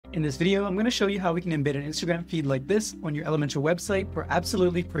In this video, I'm going to show you how we can embed an Instagram feed like this on your Elementor website for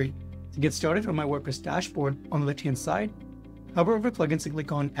absolutely free. To get started, on my WordPress dashboard on the left-hand side, hover over plugins and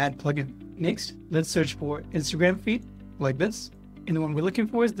click on Add Plugin. Next, let's search for Instagram feed like this. And the one we're looking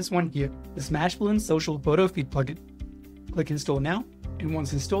for is this one here, the Smashballoon Social Photo Feed plugin. Click Install Now, and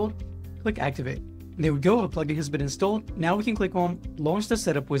once installed, click Activate. And there we go, our plugin has been installed. Now we can click on Launch the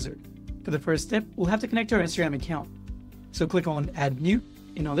Setup Wizard. For the first step, we'll have to connect our Instagram account. So click on Add New.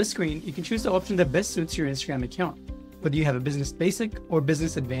 And on this screen, you can choose the option that best suits your Instagram account, whether you have a Business Basic or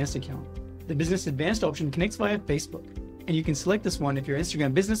Business Advanced account. The Business Advanced option connects via Facebook, and you can select this one if your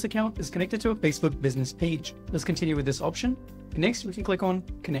Instagram business account is connected to a Facebook business page. Let's continue with this option. Next, we can click on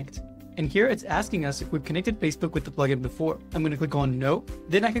Connect. And here it's asking us if we've connected Facebook with the plugin before. I'm going to click on No,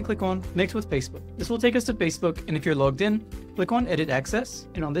 then I can click on Connect with Facebook. This will take us to Facebook, and if you're logged in, click on Edit Access,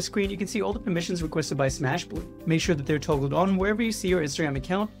 and on this screen you can see all the permissions requested by Smashballoon. Make sure that they're toggled on wherever you see your Instagram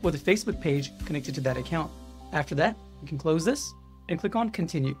account or the Facebook page connected to that account. After that, you can close this and click on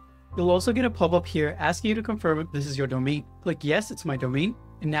Continue. You'll also get a pop-up here asking you to confirm if this is your domain. Click Yes, it's my domain.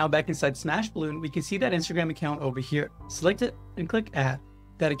 And now back inside Smashballoon, we can see that Instagram account over here. Select it and click Add.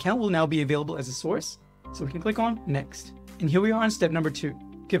 That account will now be available as a source, so we can click on Next. And here we are on step number 2,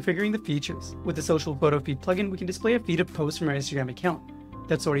 configuring the features. With the Social Photo Feed plugin, we can display a feed of posts from our Instagram account.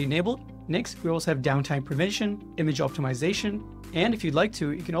 That's already enabled. Next, we also have downtime prevention, image optimization, and if you'd like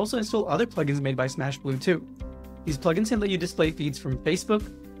to, you can also install other plugins made by Smashballoon too. These plugins can let you display feeds from Facebook,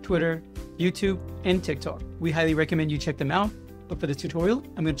 Twitter, YouTube, and TikTok. We highly recommend you check them out, but for this tutorial,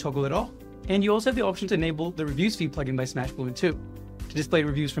 I'm going to toggle it off. And you also have the option to enable the Reviews feed plugin by Smashballoon too, to display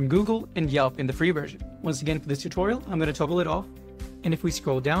reviews from Google and Yelp in the free version. Once again, for this tutorial, I'm going to toggle it off. And if we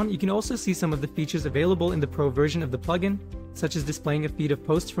scroll down, you can also see some of the features available in the pro version of the plugin, such as displaying a feed of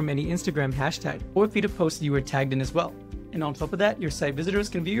posts from any Instagram hashtag, or a feed of posts you were tagged in as well. And on top of that, your site visitors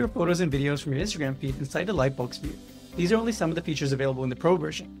can view your photos and videos from your Instagram feed inside the Lightbox view. These are only some of the features available in the pro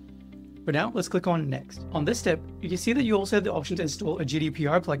version. For now, let's click on Next. On this step, you can see that you also have the option to install a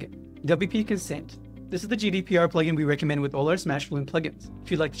GDPR plugin, WP Consent. This is the GDPR plugin we recommend with all our Smashballoon plugins.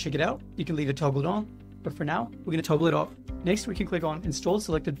 If you'd like to check it out, you can leave it toggled on, but for now, we're going to toggle it off. Next, we can click on Install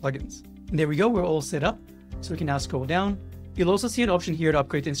Selected Plugins. And there we go, we're all set up. So we can now scroll down. You'll also see an option here to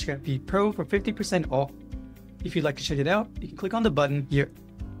upgrade to Instagram Feed Pro for 50% off. If you'd like to check it out, you can click on the button here.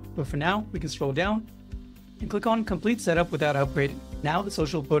 But for now, we can scroll down and click on Complete Setup without upgrading. Now the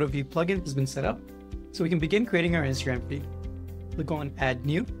Social Photo Feed plugin has been set up, so we can begin creating our Instagram feed. Click on Add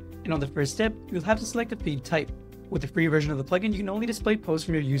New. And on the first step, you'll have to select a feed type. With the free version of the plugin, you can only display posts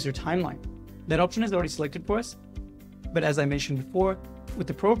from your user timeline. That option is already selected for us. But as I mentioned before, with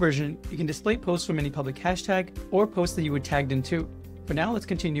the pro version, you can display posts from any public hashtag or posts that you were tagged into. For now, let's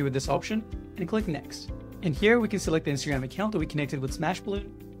continue with this option and click Next. And here we can select the Instagram account that we connected with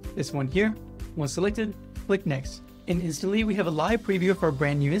Smashballoon. This one here. Once selected, click Next. And instantly we have a live preview of our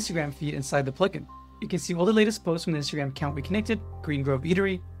brand new Instagram feed inside the plugin. You can see all the latest posts from the Instagram account we connected, Green Grove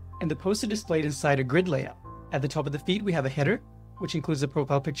Eatery, and the posts are displayed inside a grid layout. At the top of the feed, we have a header, which includes the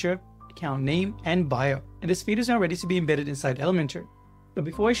profile picture, account name, and bio. And this feed is now ready to be embedded inside Elementor. But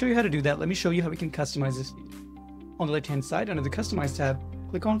before I show you how to do that, let me show you how we can customize this feed. On the left-hand side, under the Customize tab,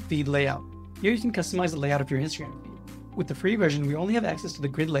 click on Feed Layout. Here you can customize the layout of your Instagram feed. With the free version, we only have access to the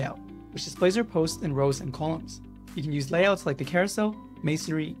grid layout, which displays our posts in rows and columns. You can use layouts like the carousel,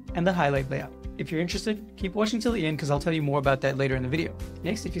 masonry, and the highlight layout. If you're interested, keep watching till the end because I'll tell you more about that later in the video.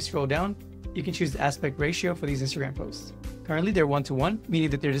 Next, if you scroll down, you can choose the aspect ratio for these Instagram posts. Currently, they're 1:1, meaning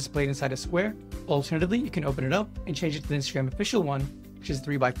that they're displayed inside a square. Alternatively, you can open it up and change it to the Instagram official one, which is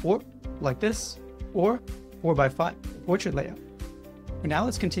 3:4, like this, or 4:5, portrait layout. For now,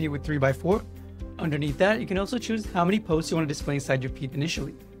 let's continue with 3:4. Underneath that, you can also choose how many posts you want to display inside your feed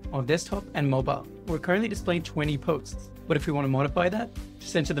initially, on desktop and mobile. We're currently displaying 20 posts, but if we want to modify that,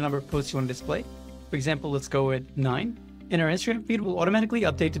 just enter the number of posts you want to display. For example, let's go with 9, and our Instagram feed will automatically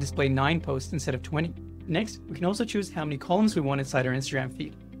update to display 9 posts instead of 20. Next, we can also choose how many columns we want inside our Instagram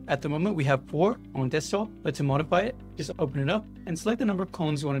feed. At the moment, we have 4 on desktop, but to modify it, just open it up and select the number of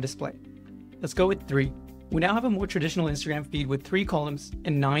columns you want to display. Let's go with 3. We now have a more traditional Instagram feed with 3 columns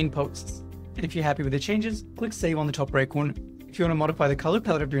and 9 posts. And if you're happy with the changes, click Save on the top right corner. If you want to modify the color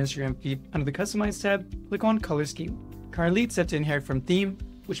palette of your Instagram feed, under the Customize tab, click on Color Scheme. Currently, it's set to inherit from theme,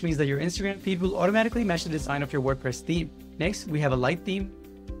 which means that your Instagram feed will automatically match the design of your WordPress theme. Next, we have a light theme,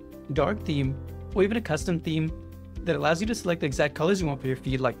 dark theme, or even a custom theme that allows you to select the exact colors you want for your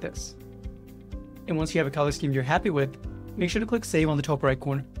feed like this. And once you have a color scheme you're happy with, make sure to click Save on the top right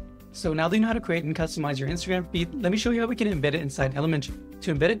corner. So now that you know how to create and customize your Instagram feed, let me show you how we can embed it inside Elementor.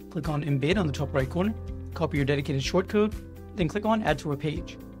 To embed it, click on Embed on the top right corner, copy your dedicated shortcode, then click on Add to a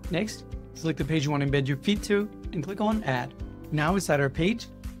Page. Next, select the page you want to embed your feed to and click on Add. Now inside our page,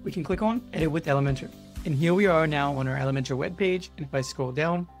 we can click on Edit with Elementor. And here we are now on our Elementor web page. And if I scroll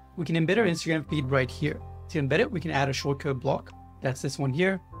down, we can embed our Instagram feed right here. To embed it, we can add a shortcode block. That's this one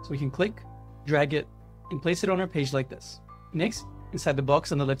here. So we can click, drag it, and place it on our page like this. Next, inside the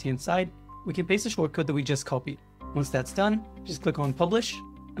box on the left-hand side, we can paste the shortcode that we just copied. Once that's done, just click on Publish,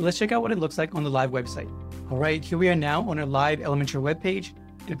 and let's check out what it looks like on the live website. All right, here we are now on our live Elementor web page.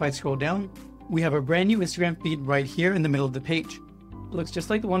 And if I scroll down, we have a brand new Instagram feed right here in the middle of the page. It looks just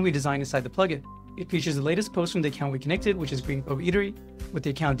like the one we designed inside the plugin. It features the latest post from the account we connected, which is Green Cove Eatery, with the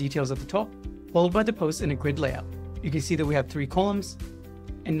account details at the top, followed by the post in a grid layout. You can see that we have 3 columns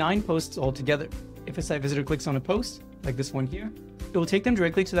and 9 posts all together. If a site visitor clicks on a post, like this one here, it will take them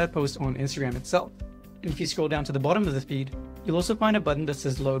directly to that post on Instagram itself. And if you scroll down to the bottom of the feed, you'll also find a button that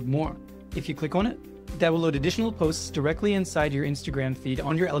says Load More. If you click on it, that will load additional posts directly inside your Instagram feed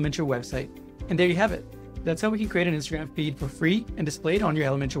on your Elementor website. And there you have it. That's how we can create an Instagram feed for free and display it on your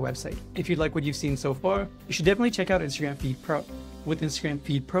Elementor website. If you like what you've seen so far, you should definitely check out Instagram Feed Pro. With Instagram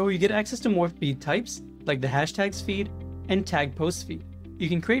Feed Pro, you get access to more feed types, like the hashtags feed and tag post feed. You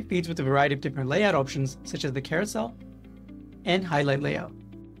can create feeds with a variety of different layout options, such as the carousel and highlight layout.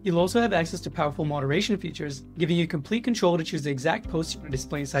 You'll also have access to powerful moderation features, giving you complete control to choose the exact posts you want to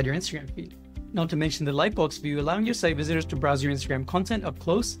display inside your Instagram feed. Not to mention the Lightbox view, allowing your site visitors to browse your Instagram content up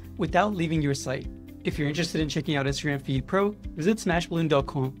close without leaving your site. If you're interested in checking out Instagram Feed Pro, visit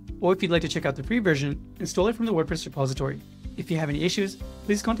smashballoon.com, or if you'd like to check out the free version, install it from the WordPress repository. If you have any issues,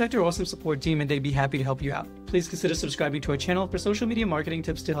 please contact our awesome support team and they'd be happy to help you out. Please consider subscribing to our channel for social media marketing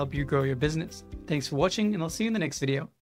tips to help you grow your business. Thanks for watching, and I'll see you in the next video.